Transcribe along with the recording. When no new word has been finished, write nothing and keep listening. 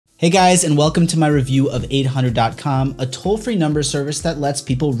Hey guys, and welcome to my review of 800.com, a toll-free number service that lets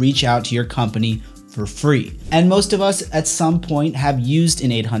people reach out to your company for free. And most of us at some point have used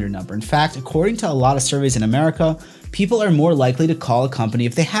an 800 number. In fact, according to a lot of surveys in America, people are more likely to call a company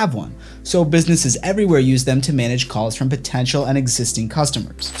if they have one. So businesses everywhere use them to manage calls from potential and existing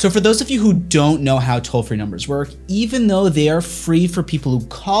customers. So for those of you who don't know how toll-free numbers work, even though they are free for people who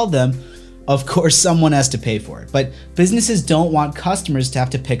call them, of course, someone has to pay for it, but businesses don't want customers to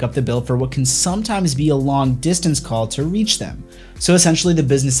have to pick up the bill for what can sometimes be a long distance call to reach them. So essentially the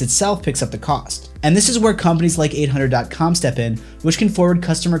business itself picks up the cost. And this is where companies like 800.com step in, which can forward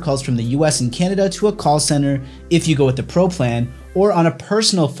customer calls from the US and Canada to a call center if you go with the Pro plan, or on a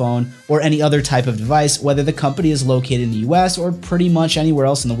personal phone or any other type of device, whether the company is located in the US or pretty much anywhere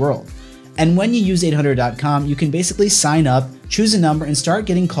else in the world. And when you use 800.com, you can basically sign up, choose a number, and start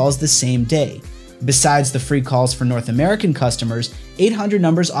getting calls the same day. Besides the free calls for North American customers, 800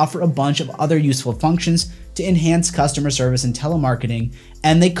 numbers offer a bunch of other useful functions to enhance customer service and telemarketing,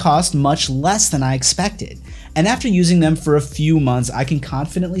 and they cost much less than I expected. And after using them for a few months, I can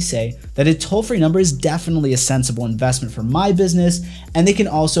confidently say that a toll-free number is definitely a sensible investment for my business, and they can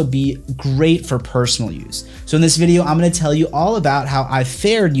also be great for personal use. So in this video, I'm going to tell you all about how I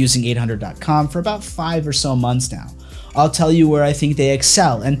fared using 800.com for about 5 or so months now. I'll tell you where I think they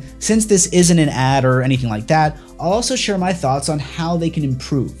excel, and since this isn't an ad or anything like that, I'll also share my thoughts on how they can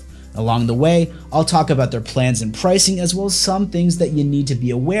improve. Along the way, I'll talk about their plans and pricing, as well as some things that you need to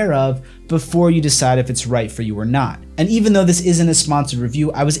be aware of before you decide if it's right for you or not. And even though this isn't a sponsored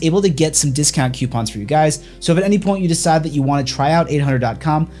review, I was able to get some discount coupons for you guys, so if at any point you decide that you want to try out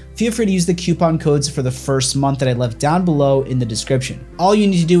 800.com, feel free to use the coupon codes for the first month that I left down below in the description. All you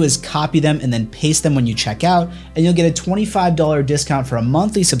need to do is copy them and then paste them when you check out, and you'll get a $25 discount for a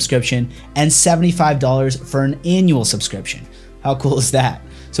monthly subscription and $75 for an annual subscription. How cool is that?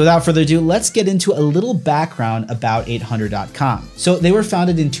 So without further ado, let's get into a little background about 800.com. So they were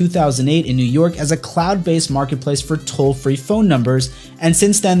founded in 2008 in New York as a cloud-based marketplace for toll-free phone numbers, and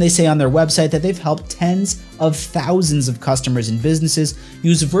since then they say on their website that they've helped tens of thousands of customers and businesses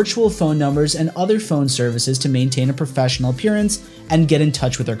use virtual phone numbers and other phone services to maintain a professional appearance and get in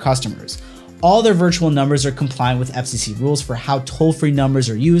touch with their customers. All their virtual numbers are compliant with FCC rules for how toll-free numbers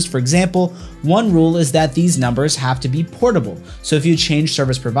are used. For example, one rule is that these numbers have to be portable, so if you change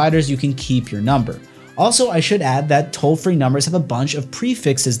service providers, you can keep your number. Also, I should add that toll-free numbers have a bunch of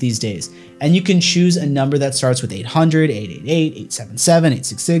prefixes these days, and you can choose a number that starts with 800, 888, 877,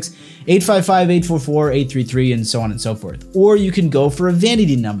 866, 855, 844, 833, and so on and so forth. Or you can go for a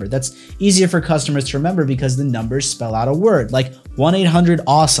vanity number that's easier for customers to remember because the numbers spell out a word, like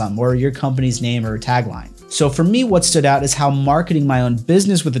 1-800-AWESOME or your company's name or tagline. So for me, what stood out is how marketing my own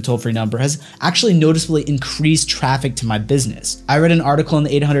business with a toll-free number has actually noticeably increased traffic to my business. I read an article in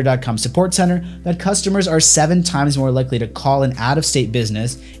the 800.com support center that customers are 7 times more likely to call an out-of-state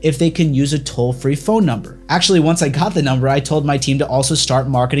business if they can use a toll-free phone number. Actually, once I got the number, I told my team to also start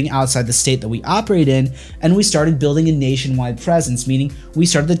marketing outside the state that we operate in, and we started building a nationwide presence, meaning we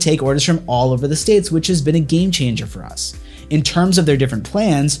started to take orders from all over the states, which has been a game changer for us. In terms of their different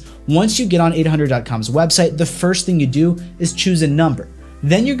plans, once you get on 800.com's website, the first thing you do is choose a number.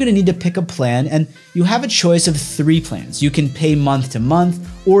 Then you're going to need to pick a plan, and you have a choice of 3 plans. You can pay month to month,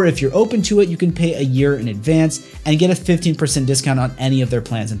 or if you're open to it, you can pay a year in advance and get a 15% discount on any of their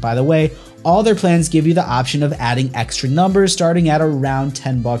plans. And by the way, all their plans give you the option of adding extra numbers starting at around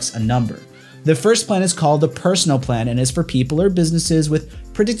 $10 a number. The first plan is called the personal plan and is for people or businesses with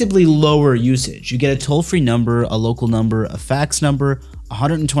predictably lower usage. You get a toll-free number, a local number, a fax number,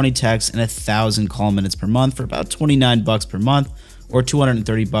 120 texts, and 1,000 call minutes per month for about $29 per month or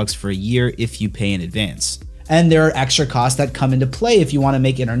 $230 for a year if you pay in advance. And there are extra costs that come into play if you want to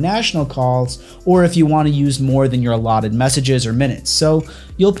make international calls or if you want to use more than your allotted messages or minutes. So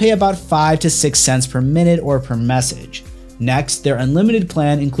you'll pay about 5 to 6 cents per minute or per message. Next, their unlimited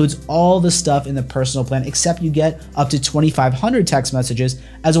plan includes all the stuff in the personal plan except you get up to 2,500 text messages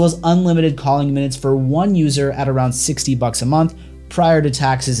as well as unlimited calling minutes for one user at around $60 a month prior to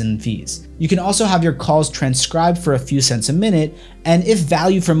taxes and fees. You can also have your calls transcribed for a few cents a minute, and if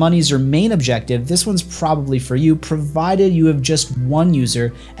value for money is your main objective, this one's probably for you, provided you have just one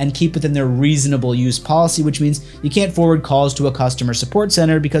user and keep within their reasonable use policy, which means you can't forward calls to a customer support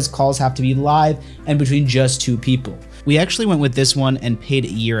center because calls have to be live and between just 2 people. We actually went with this one and paid a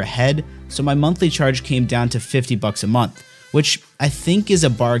year ahead, so my monthly charge came down to $50 a month, which I think is a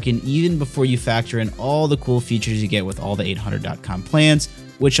bargain even before you factor in all the cool features you get with all the 800.com plans,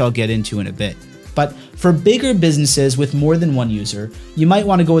 which I'll get into in a bit. But for bigger businesses with more than one user, you might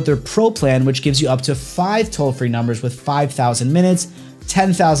want to go with their Pro plan, which gives you up to 5 toll-free numbers with 5,000 minutes,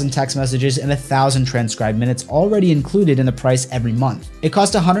 10,000 text messages, and 1,000 transcribed minutes already included in the price every month. It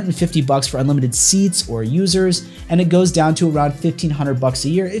costs $150 for unlimited seats or users, and it goes down to around $1,500 a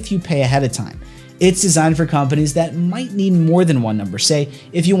year if you pay ahead of time. It's designed for companies that might need more than one number. Say,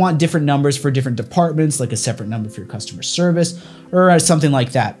 if you want different numbers for different departments, like a separate number for your customer service, or something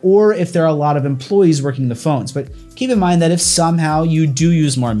like that. Or if there are a lot of employees working the phones. But keep in mind that if somehow you do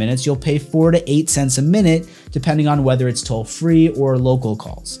use more minutes, you'll pay 4 to 8 cents a minute, depending on whether it's toll-free or local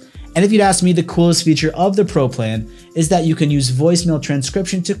calls. And if you'd ask me, the coolest feature of the Pro plan is that you can use voicemail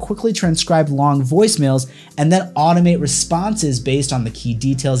transcription to quickly transcribe long voicemails and then automate responses based on the key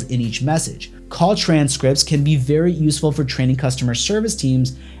details in each message. Call transcripts can be very useful for training customer service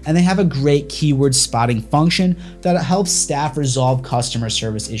teams, and they have a great keyword spotting function that helps staff resolve customer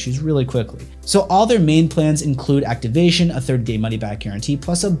service issues really quickly. So all their main plans include activation, a 30-day money-back guarantee,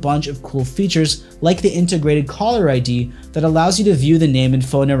 plus a bunch of cool features like the integrated caller ID that allows you to view the name and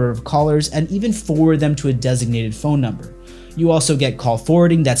phone number of callers and even forward them to a designated phone number. You also get call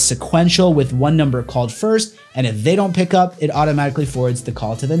forwarding that's sequential with one number called first, and if they don't pick up, it automatically forwards the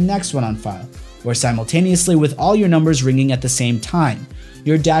call to the next one on file, or simultaneously with all your numbers ringing at the same time.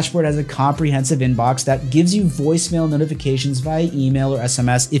 Your dashboard has a comprehensive inbox that gives you voicemail notifications via email or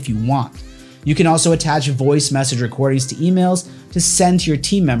SMS if you want. You can also attach voice message recordings to emails to send to your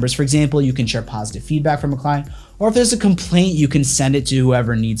team members. For example, you can share positive feedback from a client, or if there's a complaint, you can send it to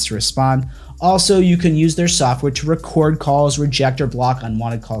whoever needs to respond. Also, you can use their software to record calls, reject or block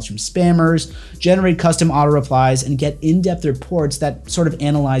unwanted calls from spammers, generate custom auto replies, and get in-depth reports that sort of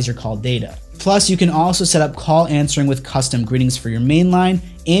analyze your call data. Plus, you can also set up call answering with custom greetings for your main line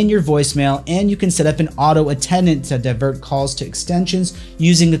and your voicemail, and you can set up an auto attendant to divert calls to extensions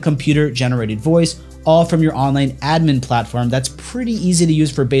using a computer-generated voice, all from your online admin platform that's pretty easy to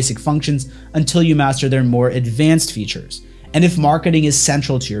use for basic functions until you master their more advanced features. And if marketing is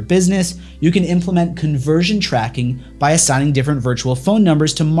central to your business, you can implement conversion tracking by assigning different virtual phone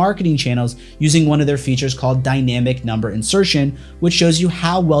numbers to marketing channels using one of their features called dynamic number insertion, which shows you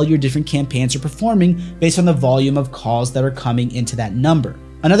how well your different campaigns are performing based on the volume of calls that are coming into that number.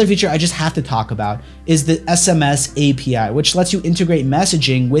 Another feature I just have to talk about is the SMS API, which lets you integrate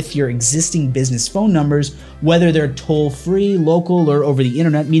messaging with your existing business phone numbers, whether they're toll-free, local, or over the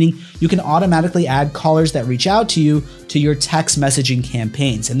internet, meaning you can automatically add callers that reach out to you to your text messaging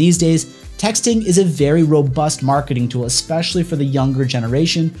campaigns. And these days, texting is a very robust marketing tool, especially for the younger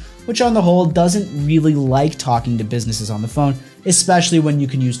generation, which on the whole doesn't really like talking to businesses on the phone, especially when you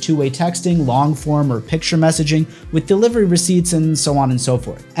can use two-way texting, long form, or picture messaging with delivery receipts and so on and so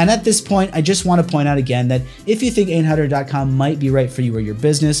forth. And at this point, I just want to point out again that if you think 800.com might be right for you or your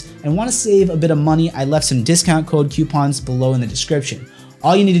business and want to save a bit of money, I left some discount code coupons below in the description.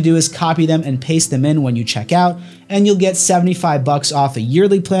 All you need to do is copy them and paste them in when you check out, and you'll get $75 off a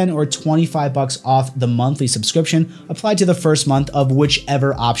yearly plan or $25 off the monthly subscription applied to the first month of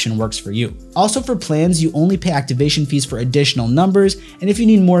whichever option works for you. Also, for plans, you only pay activation fees for additional numbers, and if you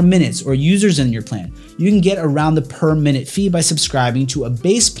need more minutes or users in your plan, you can get around the per minute fee by subscribing to a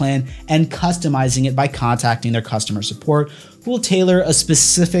base plan and customizing it by contacting their customer support, who will tailor a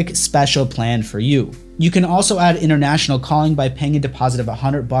specific special plan for you. You can also add international calling by paying a deposit of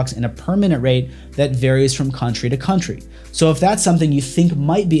 $100 and a per minute rate that varies from country to country. So if that's something you think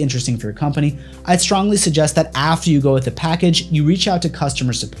might be interesting for your company, I'd strongly suggest that after you go with the package, you reach out to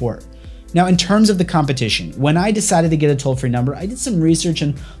customer support. Now, in terms of the competition, when I decided to get a toll-free number, I did some research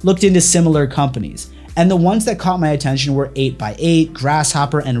and looked into similar companies. And the ones that caught my attention were 8x8,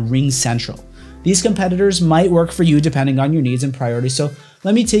 Grasshopper, and RingCentral. These competitors might work for you depending on your needs and priorities, so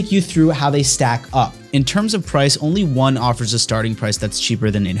let me take you through how they stack up. In terms of price, only one offers a starting price that's cheaper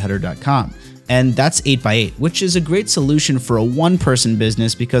than 800.com, and that's 8x8, which is a great solution for a one-person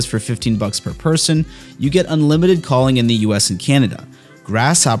business because for $15 per person, you get unlimited calling in the US and Canada.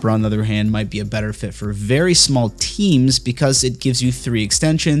 Grasshopper, on the other hand, might be a better fit for very small teams because it gives you 3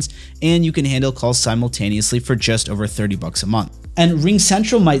 extensions and you can handle calls simultaneously for just over $30 a month. And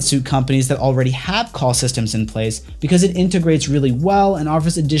RingCentral might suit companies that already have call systems in place because it integrates really well and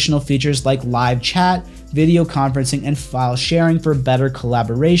offers additional features like live chat, video conferencing, and file sharing for better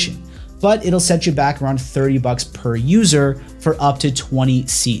collaboration. But it'll set you back around $30 per user for up to 20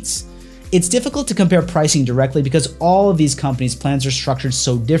 seats. It's difficult to compare pricing directly because all of these companies' plans are structured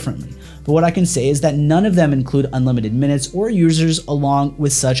so differently, but what I can say is that none of them include unlimited minutes or users along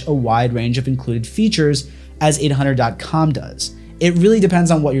with such a wide range of included features as 800.com does. It really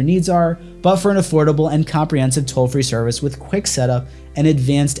depends on what your needs are, but for an affordable and comprehensive toll-free service with quick setup and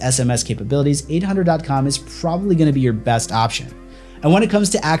advanced SMS capabilities, 800.com is probably going to be your best option. And when it comes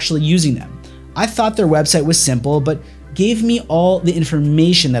to actually using them, I thought their website was simple, but gave me all the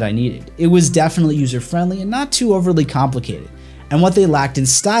information that I needed. It was definitely user-friendly and not too overly complicated. And what they lacked in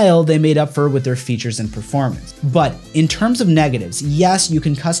style, they made up for with their features and performance. But in terms of negatives, yes, you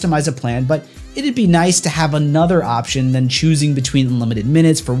can customize a plan, but it'd be nice to have another option than choosing between unlimited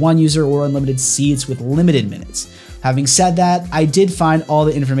minutes for one user or unlimited seats with limited minutes. Having said that, I did find all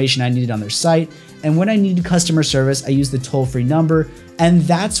the information I needed on their site, and when I needed customer service, I used the toll-free number, and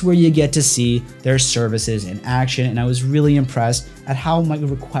that's where you get to see their services in action, and I was really impressed at how my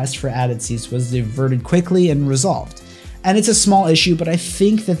request for added seats was diverted quickly and resolved. And it's a small issue, but I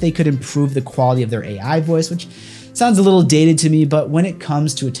think that they could improve the quality of their AI voice, which sounds a little dated to me, but when it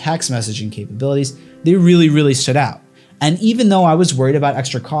comes to text messaging capabilities, they really stood out. And even though I was worried about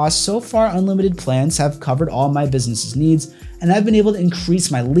extra costs, so far unlimited plans have covered all my business's needs, and I've been able to increase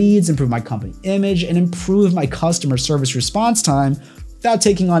my leads, improve my company image, and improve my customer service response time without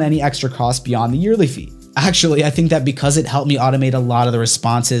taking on any extra costs beyond the yearly fee. Actually, I think that because it helped me automate a lot of the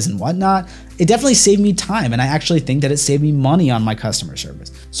responses and whatnot, it definitely saved me time, and I actually think that it saved me money on my customer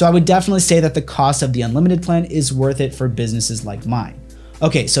service. So I would definitely say that the cost of the unlimited plan is worth it for businesses like mine.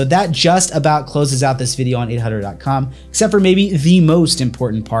 Okay, so that just about closes out this video on 800.com, except for maybe the most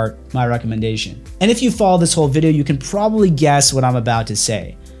important part, my recommendation. And if you follow this whole video, you can probably guess what I'm about to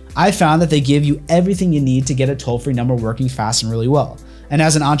say. I found that they give you everything you need to get a toll-free number working fast and really well. And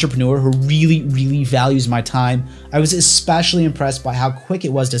as an entrepreneur who really values my time, I was especially impressed by how quick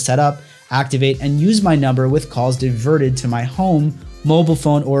it was to set up, activate, and use my number with calls diverted to my home, mobile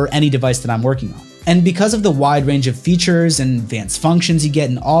phone, or any device that I'm working on. And because of the wide range of features and advanced functions you get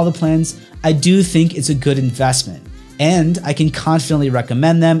in all the plans, I do think it's a good investment. And I can confidently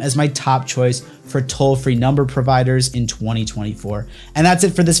recommend them as my top choice for toll-free number providers in 2024. And that's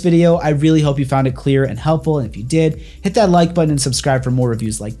it for this video. I really hope you found it clear and helpful. And if you did, hit that like button and subscribe for more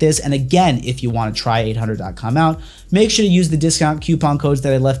reviews like this. And again, if you want to try 800.com out, make sure to use the discount coupon codes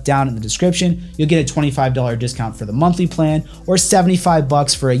that I left down in the description. You'll get a $25 discount for the monthly plan or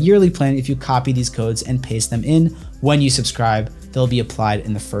 $75 for a yearly plan if you copy these codes and paste them in when you subscribe. They'll be applied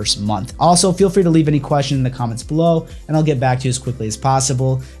in the first month. Also, feel free to leave any questions in the comments below, and I'll get back to you as quickly as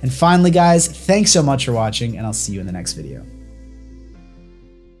possible. And finally, guys, thanks so much for watching, and I'll see you in the next video.